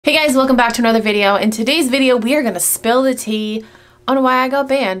Hey guys, welcome back to another video. In today's video, we are gonna spill the tea on why I got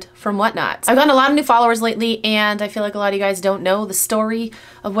banned from Whatnot. I've gotten a lot of new followers lately, and I feel like a lot of you guys don't know the story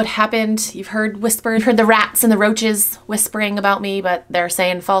of what happened. You've heard whispers, you've heard the rats and the roaches whispering about me, but they're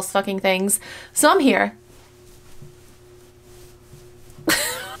saying false fucking things. So I'm here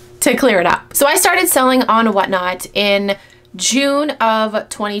to clear it up. So I started selling on Whatnot in June of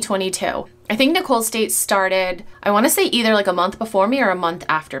 2022. I think Nicole State started, I want to say either like a month before me or a month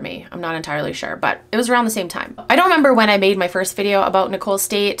after me. I'm not entirely sure, but it was around the same time. I don't remember when I made my first video about Nicole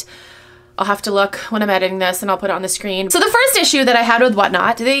State. I'll have to look when I'm editing this and I'll put it on the screen. So the first issue that I had with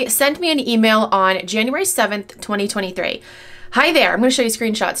Whatnot, they sent me an email on January 7th, 2023. Hi there, I'm going to show you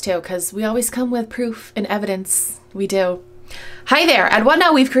screenshots too, because we always come with proof and evidence. We do. Hi there, at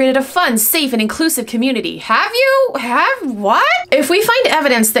Whatnot we've created a fun, safe, and inclusive community. Have you? Have what? If we find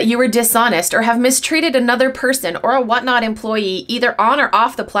evidence that you were dishonest or have mistreated another person or a Whatnot employee either on or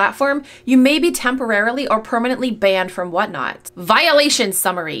off the platform, you may be temporarily or permanently banned from Whatnot. Violation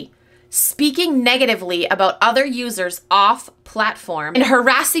summary. Speaking negatively about other users off platform and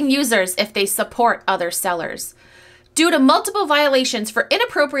harassing users if they support other sellers. Due to multiple violations for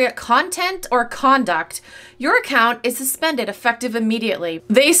inappropriate content or conduct, your account is suspended effective immediately.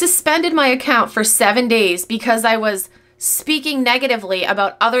 They suspended my account for 7 days because I was speaking negatively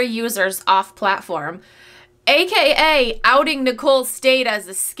about other users off platform, aka outing Nicole State as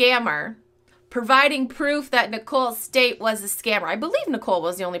a scammer, providing proof that Nicole State was a scammer. I believe Nicole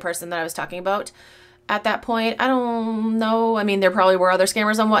was the only person that I was talking about at that point. I don't know. I mean, there probably were other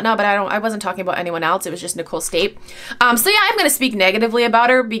scammers on Whatnot, but I wasn't talking about anyone else. It was just Nicole State. So yeah, I'm going to speak negatively about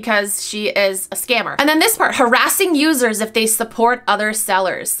her because she is a scammer. And then this part, harassing users if they support other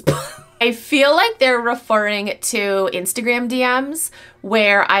sellers. I feel like they're referring to Instagram DMs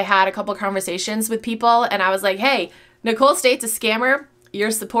where I had a couple conversations with people and I was like, hey, Nicole State's a scammer.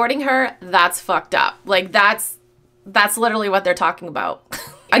 You're supporting her. That's fucked up. Like that's literally what they're talking about.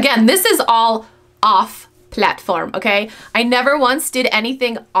 Again, this is all off platform, okay? I never once did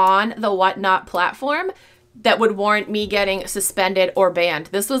anything on the Whatnot platform that would warrant me getting suspended or banned.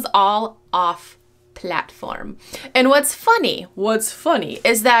 This was all off platform. And what's funny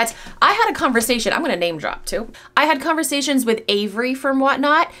is that I had a conversation, I'm gonna name drop too. I had conversations with Avery from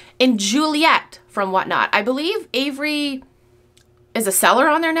Whatnot and Juliet from Whatnot. I believe Avery is a seller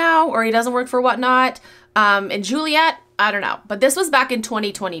on there now, or he doesn't work for Whatnot. And Juliet, I don't know, but this was back in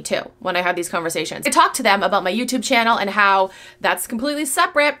 2022 when I had these conversations. I talked to them about my YouTube channel and how that's completely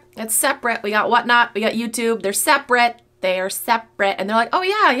separate. It's separate. We got Whatnot, we got YouTube. They're separate. They are separate. And they're like, oh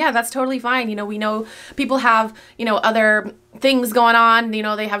yeah, that's totally fine. You know, we know people have, you know, other things going on. You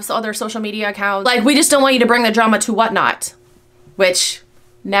know, they have other social media accounts. Like, we just don't want you to bring the drama to Whatnot, which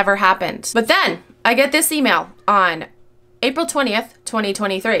never happened. But then I get this email on April 20th,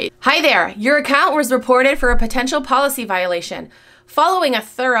 2023. Hi there, your account was reported for a potential policy violation. Following a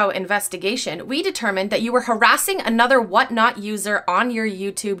thorough investigation, we determined that you were harassing another Whatnot user on your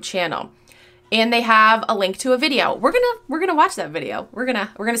YouTube channel. And they have a link to a video. We're gonna watch that video. We're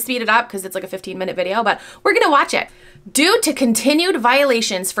gonna speed it up because it's like a 15-minute video, but we're gonna watch it. Due to continued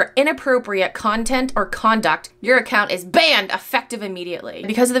violations for inappropriate content or conduct, your account is banned effective immediately.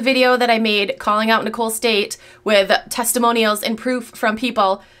 Because of the video that I made calling out Nicole State with testimonials and proof from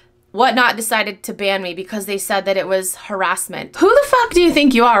people, Whatnot decided to ban me because they said that it was harassment. Who the fuck do you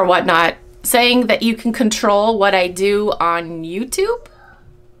think you are, Whatnot? Saying that you can control what I do on YouTube?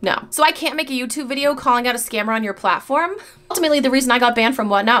 No. So I can't make a YouTube video calling out a scammer on your platform. Ultimately, the reason I got banned from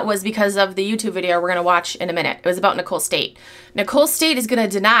Whatnot was because of the YouTube video we're gonna watch in a minute. It was about Nicole State. Nicole State is gonna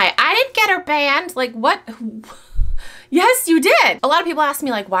deny, I didn't get her banned. Like, what? Yes, you did. A lot of people ask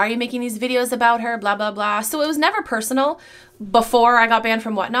me like, why are you making these videos about her, blah, blah, blah. So it was never personal before I got banned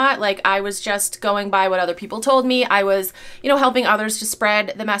from Whatnot. Like, I was just going by what other people told me. I was, you know, helping others to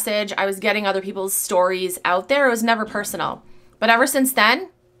spread the message. I was getting other people's stories out there. It was never personal. But ever since then,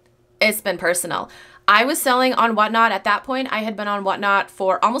 it's been personal. I was selling on Whatnot at that point. I had been on Whatnot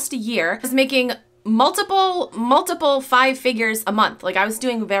for almost a year. I was making multiple 5 figures a month. Like, I was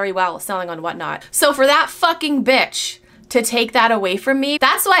doing very well selling on Whatnot. So for that fucking bitch to take that away from me,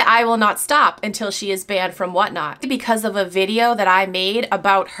 that's why I will not stop until she is banned from Whatnot. Because of a video that I made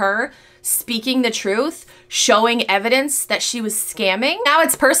about her speaking the truth, showing evidence that she was scamming. Now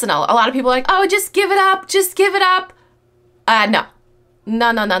it's personal. A lot of people are like, oh, just give it up, just give it up. No.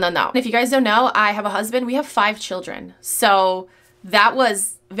 No. If you guys don't know, I have a husband. We have 5 children. So that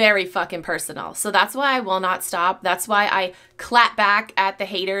was very fucking personal. So that's why I will not stop. That's why I clap back at the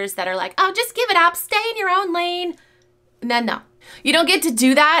haters that are like, oh, just give it up. Stay in your own lane. No. You don't get to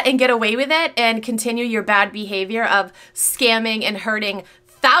do that and get away with it and continue your bad behavior of scamming and hurting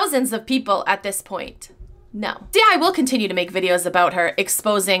thousands of people at this point. No. Yeah, I will continue to make videos about her,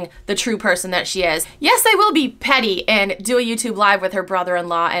 exposing the true person that she is. Yes, I will be petty and do a YouTube live with her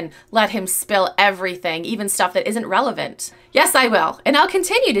brother-in-law and let him spill everything, even stuff that isn't relevant. Yes, I will. And I'll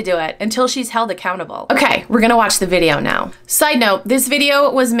continue to do it until she's held accountable. Okay, we're gonna watch the video now. Side note, this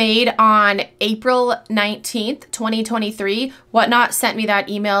video was made on April 19th, 2023. Whatnot sent me that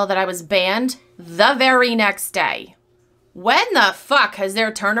email that I was banned the very next day. When the fuck has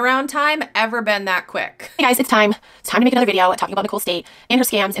their turnaround time ever been that quick? Hey guys, it's time. It's time to make another video talking about Nicole State and her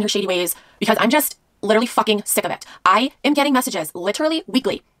scams and her shady ways because I'm just literally fucking sick of it. I am getting messages literally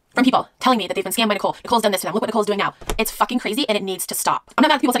weekly from people telling me that they've been scammed by Nicole. Nicole's done this to them. Look what Nicole's doing now. It's fucking crazy and it needs to stop. I'm not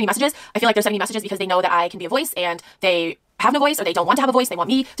mad at people sending me messages. I feel like they're sending me messages because they know that I can be a voice and they have no voice or they don't want to have a voice. They want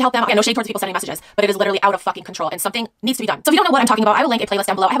me to help them. Okay, no shade towards people sending messages, but it is literally out of fucking control and something needs to be done. So if you don't know what I'm talking about, I will link a playlist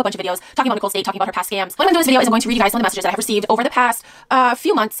down below. I have a bunch of videos talking about Nicole State, talking about her past scams. What I'm doing this video is I'm going to read you guys some of the messages that I've received over the past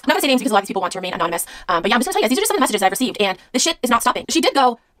few months. I'm not gonna say names because a lot of these people want to remain anonymous. But yeah, I'm just gonna tell you guys, these are just some of the messages that I've received and the shit is not stopping. She did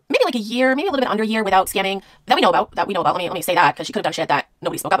go maybe like a year, maybe a little bit under a year without scamming that we know about. Let me say that because she could have done shit that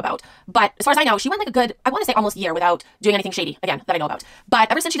nobody spoke up about. But as far as I know, she went like a good, I want to say almost a year without doing anything shady, again, that I know about.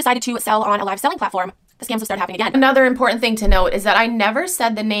 But ever since she decided to sell on a live selling platform, the scams will start happening again. Another important thing to note is that I never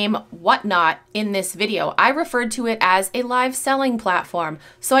said the name Whatnot in this video. I referred to it as a live selling platform.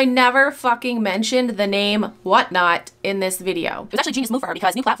 So I never fucking mentioned the name Whatnot in this video. It was actually a genius move for her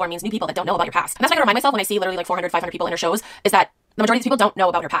because new platform means new people that don't know about your past. And that's what I remind myself when I see literally like 400, 500 people in her shows is that the majority of these people don't know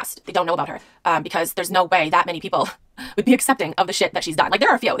about her past. They don't know about her because there's no way that many people would be accepting of the shit that she's done. Like there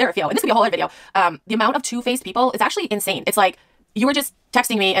are a few, and this could be a whole other video. The amount of two-faced people is actually insane. It's like, you were just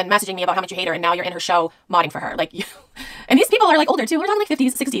texting me and messaging me about how much you hate her and now you're in her show modding for her. Like, and these people are like older too. We're talking like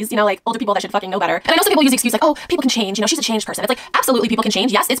 50s, 60s, you know, like older people that should fucking know better. And I know some people use the excuse like, oh, people can change, you know, she's a changed person. It's like, absolutely people can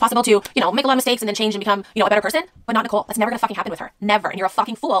change. Yes, it's possible to, you know, make a lot of mistakes and then change and become, you know, a better person, but not Nicole. That's never gonna fucking happen with her. Never. And you're a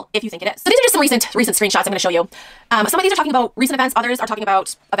fucking fool if you think it is. So these are just some recent screenshots I'm gonna show you. Some of these are talking about recent events. Others are talking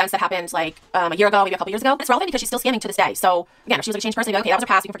about events that happened like a year ago, maybe a couple years ago. It's relevant because she's still scamming to this day. So again, if she was like a changed person, okay, that was her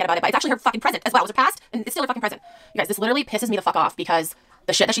past, we can forget about it, but it's actually her fucking present as well. It was her past and it's still her fucking present. You guys, this literally pisses me the fuck off because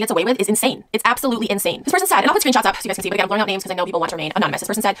the shit that she gets away with is insane. It's absolutely insane. This person said, and I'll put screenshots up so you guys can see, but again, I'm blurring out names because I know people want to remain anonymous. This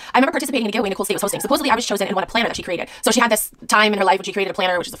person said, I remember participating in a giveaway Nicole State was hosting. Supposedly I was chosen and won a planner that she created. So she had this time in her life when she created a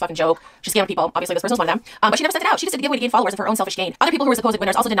planner, which is a fucking joke. She scammed people. Obviously this person was one of them. But she never sent it out. She just did a giveaway to gain followers and for her own selfish gain. Other people who were supposed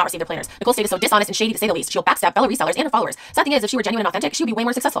winners also did not receive their planners. Nicole State is so dishonest and shady to say the least. She'll backstab fellow resellers and her followers. Sad thing is, if she were genuine and authentic, she would be way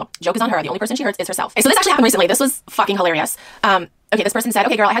more successful. Joke is on her. The only person she hurts is herself. Okay, so this actually happened recently. This was fucking hilarious. Okay, this person said,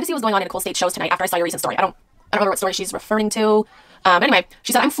 okay girl, I had to see what was going on in Nicole State shows tonight after I saw your recent story. I don't remember what story she's referring to. Anyway,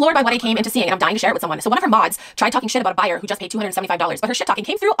 she said, I'm floored by what I came into seeing and I'm dying to share it with someone. So one of her mods tried talking shit about a buyer who just paid $275, but her shit talking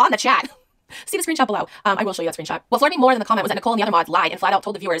came through on the chat. See the screenshot below. I will show you that screenshot. What floored me more than the comment was that Nicole and the other mods lied and flat out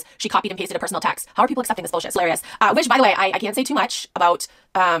told the viewers she copied and pasted a personal text. How are people accepting this bullshit? It's hilarious. Which, by the way, I can't say too much about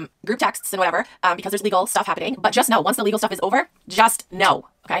group texts and whatever because there's legal stuff happening. But just know, once the legal stuff is over, just know,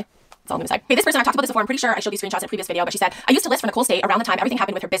 okay? That's all I'm gonna say. Okay, this person, I've talked about this before. I'm pretty sure I showed these screenshots in a previous video, but she said, I used to list for Nicole State around the time everything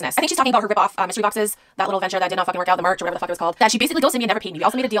happened with her business. I think she's talking about her rip-off mystery boxes, that little venture that did not fucking work out, the merch or whatever the fuck it was called, that she basically ghosted me and never paid me. We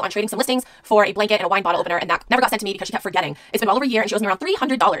also made a deal on trading some listings for a blanket and a wine bottle opener, and that never got sent to me because she kept forgetting. It's been well over a year and she owes me around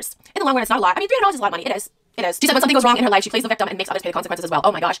 $300. In the long run, it's not a lot. I mean, $300 is a lot of money. It is. It is. She said when something goes wrong in her life, she plays the victim and makes others pay the consequences as well.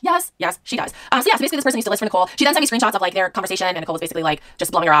 Oh my gosh. Yes, she does. So basically this person used to list for Nicole. She then sent me screenshots of like their conversation and Nicole was basically like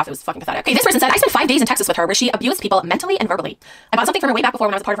just blowing her off. It was fucking pathetic. Okay, this person said, I spent 5 days in Texas with her where she abused people mentally and verbally. I bought something from her way back before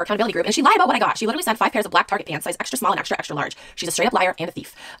when I was a part of her accountability group and she lied about what I got. She literally sent 5 pairs of black Target pants, size extra small and extra large. She's a straight up liar and a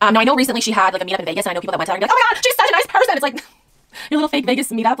thief. Now I know recently she had like a meetup in Vegas and I know people that went to her and be like, oh my god, she's such a nice person. It's like, your little fake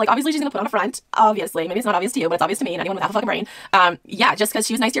Vegas meetup, like obviously she's gonna put on a front. Obviously, maybe it's not obvious to you, but it's obvious to me and anyone with half a fucking brain. Yeah, just because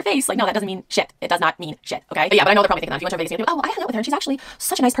she was nice to your face, like no, that doesn't mean shit. It does not mean shit. Okay, but yeah, but I know they're probably thinking that if you went to Vegas, you're like, oh, I hung out with her and she's actually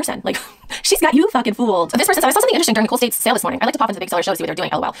such a nice person. Like she's got you fucking fooled. This person said, I saw something interesting during Nicole State's sale this morning. I like to pop into the big seller show to see what they're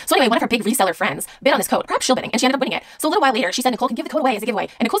doing. LOL. So anyway, one of her big reseller friends bid on this code, perhaps shielding, and she ended up winning it. So a little while later, she said Nicole can give the code away as a giveaway,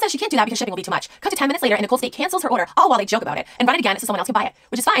 and Nicole says she can't do that because shipping will be too much. Cut to 10 minutes later, and Nicole State cancels her order, all while they joke about it, and run it again so someone else can buy it,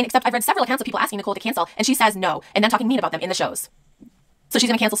 which is fine. Except I've read several accounts of people asking Nicole to cancel, and she says no, and then talking mean about them in the shows. So she's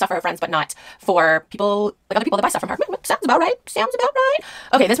gonna cancel stuff for her friends, but not for people, like other people that buy stuff from her. Sounds about right. Sounds about right.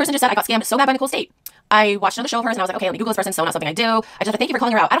 Okay, this person just said, I got scammed so bad by Nicole State. I watched another show of hers and I was like, okay, let me Google this person, so not something I do. I just have to thank you for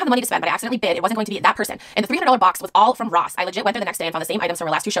calling her out. I don't have the money to spend, but I accidentally bid. It wasn't going to be that person. And the $300 box was all from Ross. I legit went there the next day and found the same items from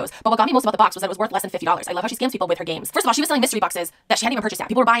her last 2 shows. But what got me most about the box was that it was worth less than $50. I love how she scams people with her games. First of all, she was selling mystery boxes that she hadn't even purchased yet.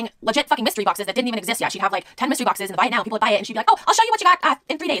 People were buying legit fucking mystery boxes that didn't even exist yet. She'd have like 10 mystery boxes and buy it now. People would buy it and she'd be like, oh, I'll show you what you got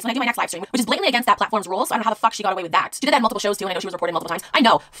in 3 days when I do my next live stream, which is blatantly against that platform's rules. So I don't know how the fuck she got away with that. She did that in multiple shows too, and I know she was reported multiple times. I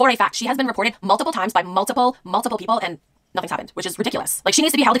know for a fact she has been reported multiple times by multiple people, and nothing's happened, which is ridiculous. Like, she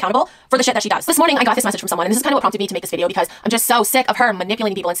needs to be held accountable for the shit that she does. This morning, I got this message from someone, and this is kind of what prompted me to make this video because I'm just so sick of her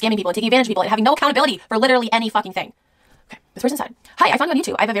manipulating people and scamming people and taking advantage of people and having no accountability for literally any fucking thing. Okay. This person said, hi, I found you on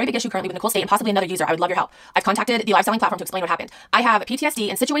YouTube. I have a very big issue currently with Nicole State and possibly another user. I would love your help. I've contacted the live selling platform to explain what happened. I have PTSD,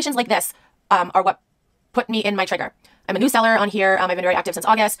 and situations like this are what put me in my trigger. I'm a new seller on here. I've been very active since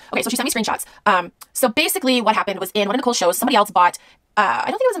August. Okay, so she sent me screenshots. So basically what happened was in one of Nicole's shows, somebody else bought, I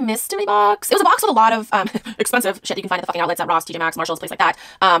don't think it was a mystery box. It was a box with a lot of expensive shit you can find at the fucking outlets at Ross, TJ Maxx, Marshalls, places like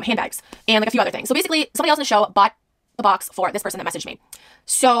that. Handbags and like a few other things. So basically somebody else in the show bought the box for this person that messaged me.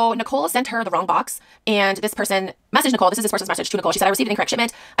 So Nicole sent her the wrong box, and this person messaged Nicole. This is this person's message to Nicole. She said, I received an incorrect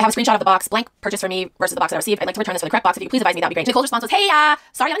shipment. I have a screenshot of the box, blank purchase for me versus the box that I received. I'd like to return this for the correct box. If you could please advise me, that'd be great. Nicole's response was, hey,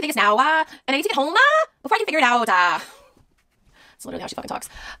 sorry, I'm gonna take this now, and I need to get home before I can figure it out. That's literally how she fucking talks.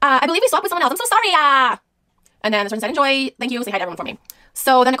 I believe we swapped with someone else. I'm so sorry. And then this person said, enjoy. Thank you. Say hi to everyone for me.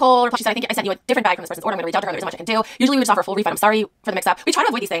 So then Nicole replied, she said, I think I sent you a different bag from this person's order. I'm gonna reach out to her. There isn't much I can do. Usually we would just offer a full refund. I'm sorry for the mix up. We try to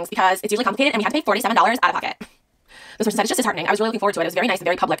avoid these things because it's usually complicated and we have to pay $47 out of pocket. This person said, it's just disheartening. I was really looking forward to it. It was very nice and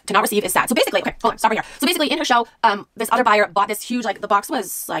very public. To not receive is sad. So basically, okay, hold on, stop right here. So basically in her show, this other buyer bought this huge, like the box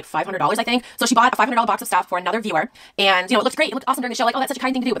was like $500, I think. So she bought a $500 box of stuff for another viewer. And, you know, it looked great. It looked awesome during the show. Like, oh, that's such a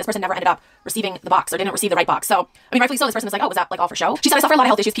kind thing to do. But this person never ended up receiving the box or didn't receive the right box. So, I mean, rightfully so, this person was like, oh, was that like all for show? She said, I suffer a lot of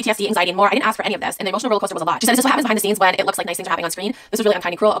health issues, PTSD, anxiety, and more. I didn't ask for any of this. And the emotional roller coaster was a lot. She said, it's just what happens behind the scenes when it looks like nice things are happening on screen. This was really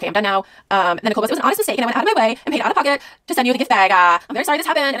unkind and cruel. Okay, I'm done now. And then Nicole goes, it was an honest mistake and I went out of my way and paid out of pocket to send you the gift bag. I'm very sorry this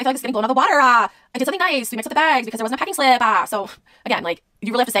happened and I feel like it's getting blown out of the water. I did something nice. We mixed up the bags because there wasn't a packing slip. So again, like,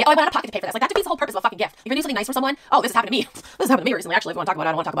 you really have to say, oh, I went out of pocket to pay for this. Like, that defeats the whole purpose of a fucking gift. If you're doing something nice for someone, oh, this has happened to me. This has happened to me recently, actually. If you want to talk about it,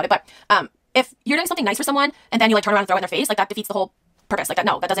 I don't want to talk about it. But if you're doing something nice for someone and then you like turn around and throw it in their face, like that defeats the whole purpose. Like that,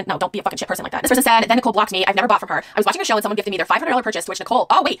 no, don't be a fucking shit person like that. This person said, then Nicole blocked me. I've never bought from her. I was watching a show and someone gifted me their $500 purchase, to which Nicole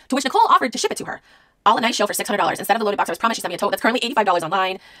offered to ship it to her. All a nice show for $600. Instead of the loaded box, I was promised she sent me a tote that's currently $85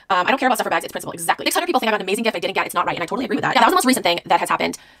 online. I don't care about stuff for bags. It's principle. Exactly. 600 people think I got an amazing gift I didn't get. It's not right. And I totally agree with that. Yeah, that was the most recent thing that has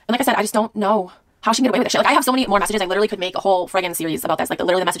happened. And like I said, I just don't know how she can get away with this shit. Like, I have so many more messages. I literally could make a whole friggin' series about this. Like,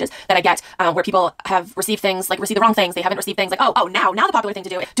 literally the messages that I get where people have received things, like received the wrong things. They haven't received things like, now the popular thing to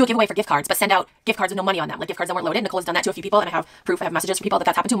do a giveaway for gift cards, but send out gift cards with no money on them. Like gift cards that weren't loaded. Nicole has done that to a few people, and I have proof. I have messages from people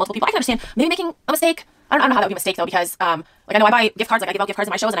that's happened to multiple people. I can understand maybe making a mistake. I don't know how that would be a mistake though, because like I know I buy gift cards, like I give out gift cards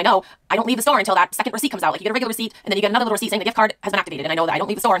in my shows, and I know I don't leave the store until that second receipt comes out. Like you get a regular receipt, and then you get another little receipt saying the gift card has been activated, and I know that I don't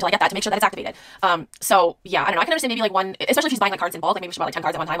leave the store until I get that to make sure that it's activated. So yeah, I don't know. I can understand maybe like one, especially if she's buying like cards in bulk, like maybe she bought like 10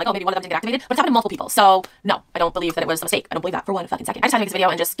 cards at one time, like oh maybe one of them didn't get activated, but it's happened to multiple people. So no, I don't believe that it was a mistake. I don't believe that for one fucking second. I just had to make this video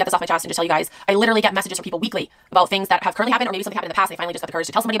and just get this off my chest and just tell you guys, I literally get messages from people weekly about things that have currently happened or maybe something happened in the past, and they finally just got the courage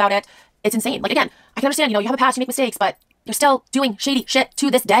to tell somebody about it. It's insane. Like again, I can understand, you know, you have a past, you make mistakes, but you're still doing shady shit to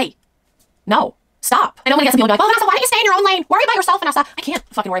this day. No. Stop. I know when I get some people be like, oh, Vanessa, why don't you stay in your own lane? Worry about yourself, Vanessa. I can't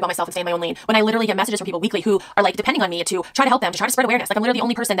fucking worry about myself and stay in my own lane when I literally get messages from people weekly who are like depending on me to try to help them, to try to spread awareness. Like I'm literally the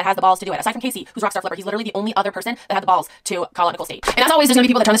only person that has the balls to do it. Aside from Casey, who's Rockstar Flipper, he's literally the only other person that had the balls to call out Nicole State. And as always, there's gonna be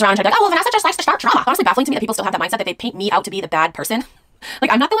people that turn this around and try to be like, oh, well, Vanessa just likes to start drama. Honestly, baffling to me that people still have that mindset that they paint me out to be the bad person.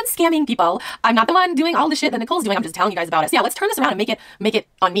 Like I'm not the one scamming people. I'm not the one doing all the shit that Nicole's doing. I'm just telling you guys about it. So yeah, let's turn this around and make it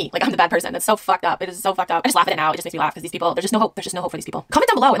on me. Like I'm the bad person. That's so fucked up. It is so fucked up. I just laugh at it now. It just makes me laugh because these people, there's just no hope. There's just no hope for these people. Comment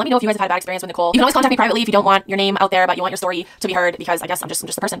down below and let me know if you guys have had a bad experience with Nicole. You can always contact me privately if you don't want your name out there, but you want your story to be heard, because I guess I'm just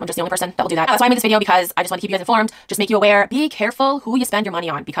the person. I'm just the only person that will do that. That's why I made this video, because I just want to keep you guys informed, just make you aware. Be careful who you spend your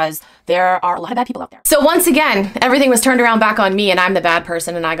money on, because there are a lot of bad people out there. So once again, everything was turned around back on me and I'm the bad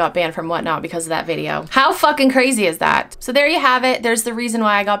person and I got banned from Whatnot because of that video. How fucking crazy is that? So there you have it. There's the reason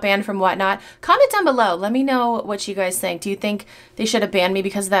why I got banned from Whatnot. Comment down below. Let me know what you guys think. Do you think they should have banned me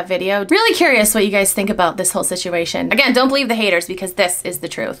because of that video? Really curious what you guys think about this whole situation. Again, don't believe the haters, because this is the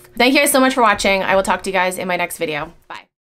truth. Thank you guys so much for watching. I will talk to you guys in my next video. Bye.